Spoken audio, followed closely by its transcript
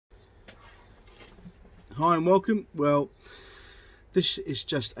Hi and welcome. Well, this is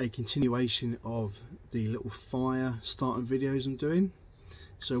just a continuation of the little fire starting videos I'm doing.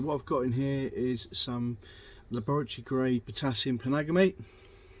 So what I've got in here is some laboratory grade potassium permanganate.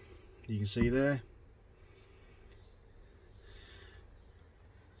 You can see there.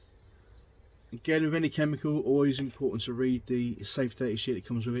 Again, with any chemical, always important to read the safe data sheet that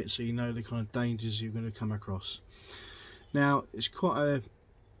comes with it, so you know the kind of dangers you're going to come across. Now, it's quite a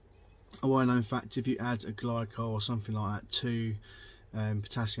well-known fact, if you add a glycol or something like that to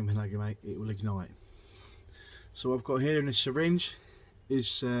potassium permanganate, it will ignite. So what I've got here in this syringe is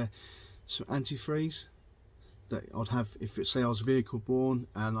some antifreeze that I'd have if it say I was vehicle borne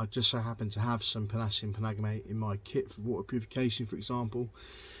and I just so happen to have some potassium permanganate in my kit for water purification, for example,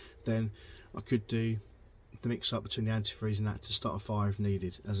 then I could do the mix up between the antifreeze and that to start a fire if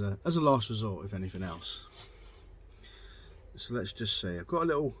needed, as a last resort if anything else. So let's just see, I've got a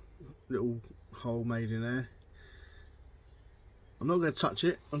little hole made in there. I'm not going to touch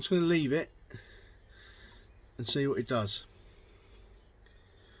it, I'm just going to leave it and see what it does.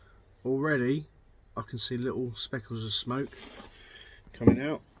 Already I can see little speckles of smoke coming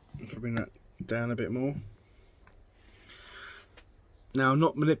out. If I bring that down a bit more. Now I'm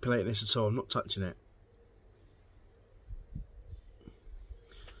not manipulating this at all, I'm not touching it.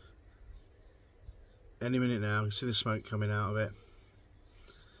 Any minute now, you can see the smoke coming out of it.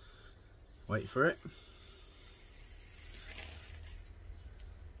 Wait for it.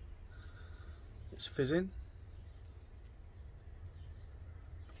 It's fizzing.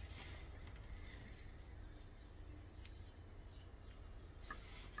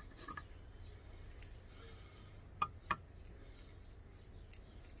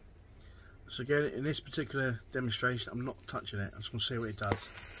 So again, in this particular demonstration, I'm not touching it. I'm just going to see what it does.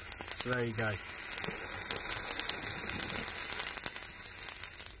 So there you go.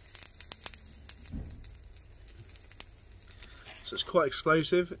 So it's quite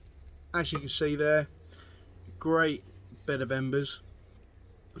explosive, as you can see there. Great bed of embers.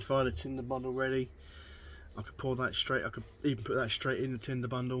 If I had a tinder bundle ready, I could pour that straight. I could even put that straight in the tinder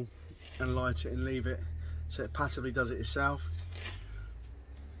bundle and light it and leave it, so it passively does it itself.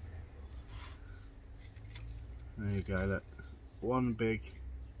 There you go. Look, one big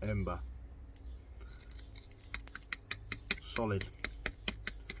ember, solid.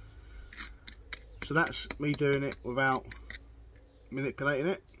 So that's me doing it without manipulating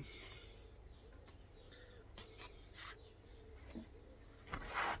it.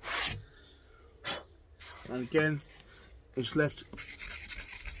 And again, it's left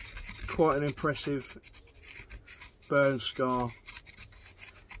quite an impressive burn scar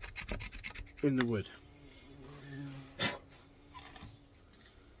in the wood.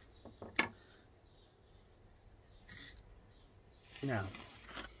 Now,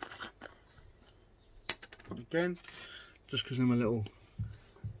 again, just because I'm a little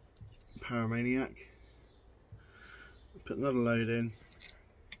pyromaniac, put another load in,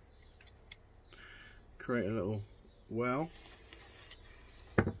 create a little well.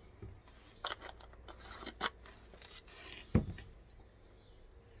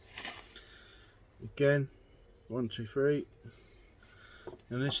 Again, 1, 2, 3,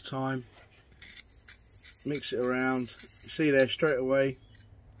 and this time mix it around. You see there straight away,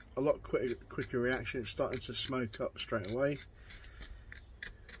 a lot quicker reaction. It's starting to smoke up straight away.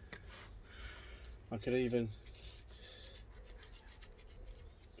 I could even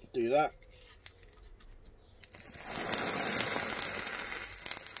do that.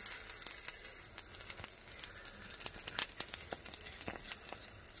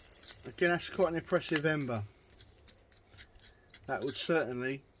 Again, that's quite an impressive ember. That would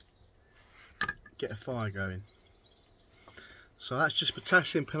certainly get a fire going. So that's just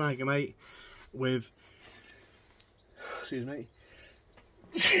potassium permanganate with, excuse me,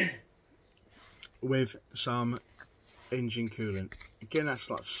 with some engine coolant. Again, that's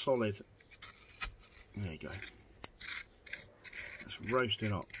like solid. There you go. It's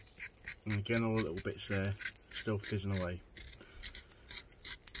roasting up. And again, all the little bits there still fizzing away.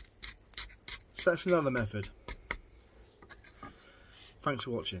 So that's another method. Thanks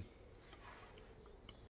for watching.